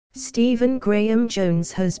Stephen Graham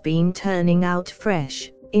Jones has been turning out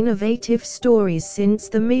fresh, innovative stories since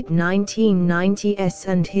the mid-1990s,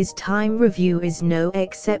 and his Time Review is no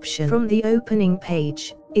exception. From the opening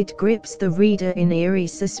page, it grips the reader in eerie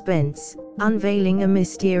suspense, unveiling a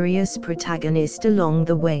mysterious protagonist along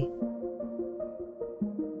the way.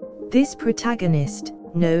 This protagonist,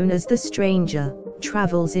 known as the Stranger,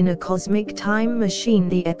 travels in a cosmic time machine,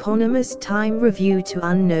 the eponymous Time Review, to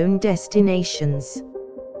unknown destinations.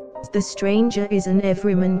 The Stranger is an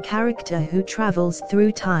everyman character who travels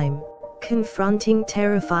through time, confronting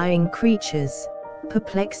terrifying creatures,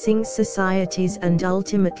 perplexing societies, and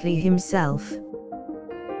ultimately himself.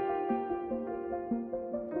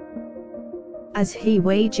 As he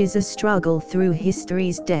wages a struggle through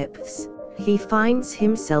history's depths, he finds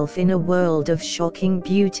himself in a world of shocking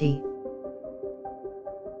beauty.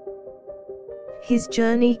 His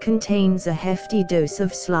journey contains a hefty dose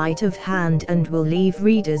of sleight of hand and will leave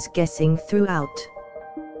readers guessing throughout.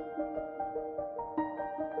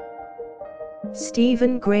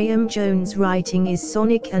 Stephen Graham Jones' writing is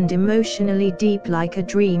sonic and emotionally deep, like a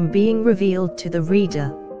dream being revealed to the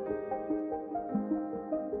reader.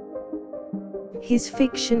 His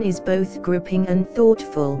fiction is both gripping and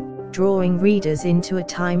thoughtful, drawing readers into a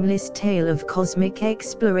timeless tale of cosmic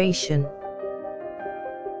exploration.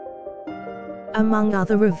 Among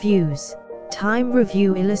other reviews, Time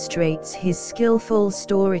Review illustrates his skillful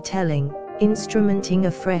storytelling, instrumenting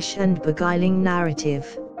a fresh and beguiling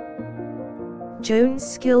narrative. Jones'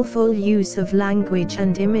 skillful use of language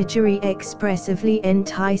and imagery expressively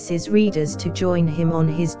entices readers to join him on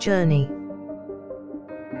his journey.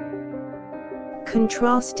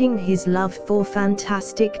 Contrasting his love for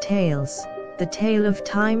fantastic tales, the tale of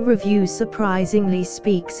Time Review surprisingly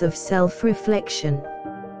speaks of self-reflection.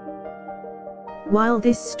 While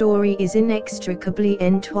this story is inextricably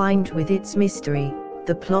entwined with its mystery,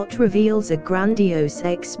 the plot reveals a grandiose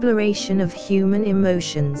exploration of human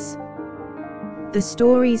emotions. The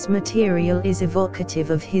story's material is evocative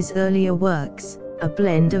of his earlier works, a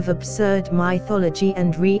blend of absurd mythology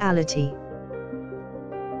and reality.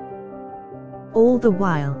 All the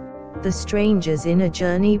while, The Stranger's inner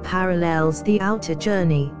journey parallels the outer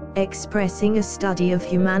journey, expressing a study of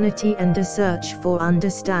humanity and a search for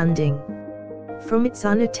understanding. From its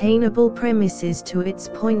unattainable premises to its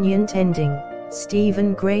poignant ending,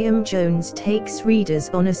 Stephen Graham Jones takes readers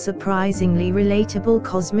on a surprisingly relatable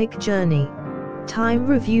cosmic journey. Time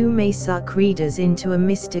Review may suck readers into a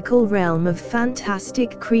mystical realm of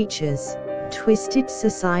fantastic creatures, twisted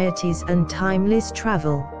societies, and timeless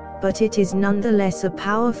travel, but it is nonetheless a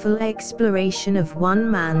powerful exploration of one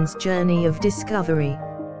man's journey of discovery.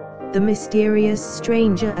 The mysterious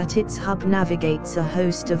stranger at its hub navigates a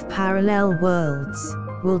host of parallel worlds,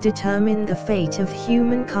 will determine the fate of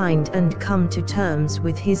humankind and come to terms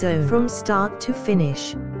with his own. From start to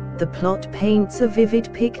finish, the plot paints a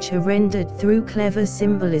vivid picture rendered through clever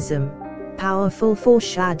symbolism, powerful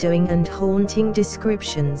foreshadowing, and haunting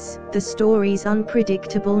descriptions. The story's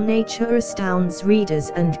unpredictable nature astounds readers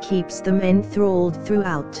and keeps them enthralled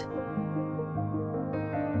throughout.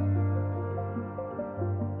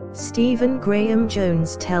 Stephen Graham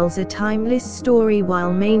Jones tells a timeless story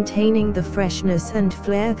while maintaining the freshness and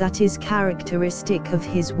flair that is characteristic of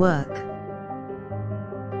his work.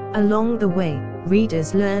 Along the way,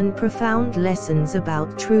 readers learn profound lessons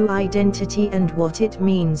about true identity and what it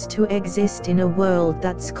means to exist in a world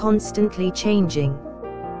that's constantly changing.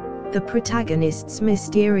 The protagonist's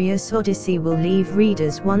mysterious odyssey will leave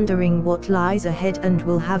readers wondering what lies ahead and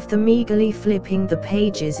will have them eagerly flipping the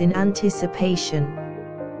pages in anticipation.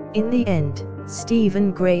 In the end,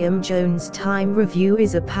 Stephen Graham Jones' Time Review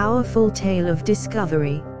is a powerful tale of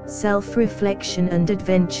discovery, self-reflection, and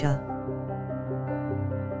adventure.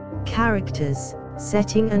 Characters,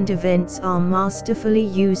 setting, and events are masterfully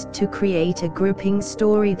used to create a gripping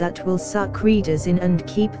story that will suck readers in and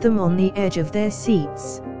keep them on the edge of their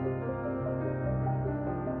seats.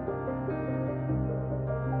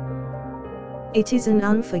 It is an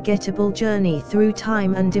unforgettable journey through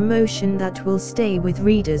time and emotion that will stay with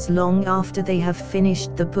readers long after they have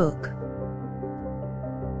finished the book.